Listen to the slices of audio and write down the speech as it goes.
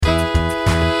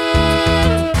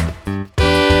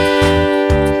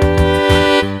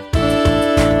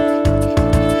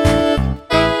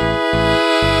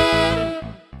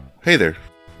Hey there,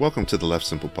 welcome to the Left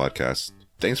Simple podcast.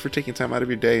 Thanks for taking time out of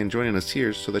your day and joining us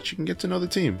here so that you can get to know the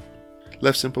team.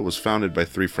 Left Simple was founded by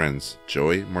three friends,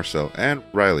 Joey, Marcel, and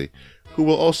Riley, who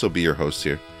will also be your hosts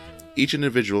here. Each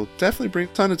individual definitely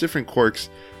brings a ton of different quirks,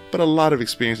 but a lot of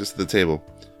experiences to the table.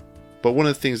 But one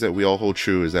of the things that we all hold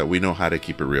true is that we know how to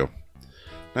keep it real.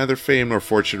 Neither fame nor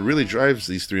fortune really drives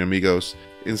these three amigos.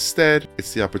 Instead,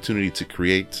 it's the opportunity to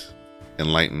create,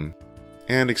 enlighten,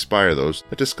 and inspire those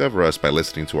that discover us by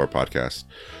listening to our podcast.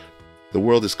 The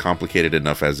world is complicated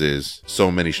enough as is,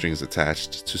 so many strings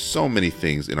attached to so many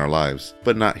things in our lives,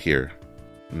 but not here,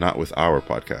 not with our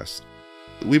podcast.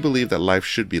 We believe that life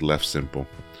should be left simple.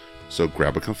 So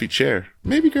grab a comfy chair,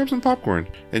 maybe grab some popcorn,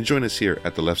 and join us here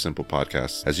at the Left Simple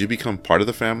podcast as you become part of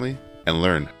the family and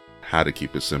learn how to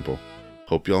keep it simple.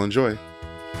 Hope you all enjoy.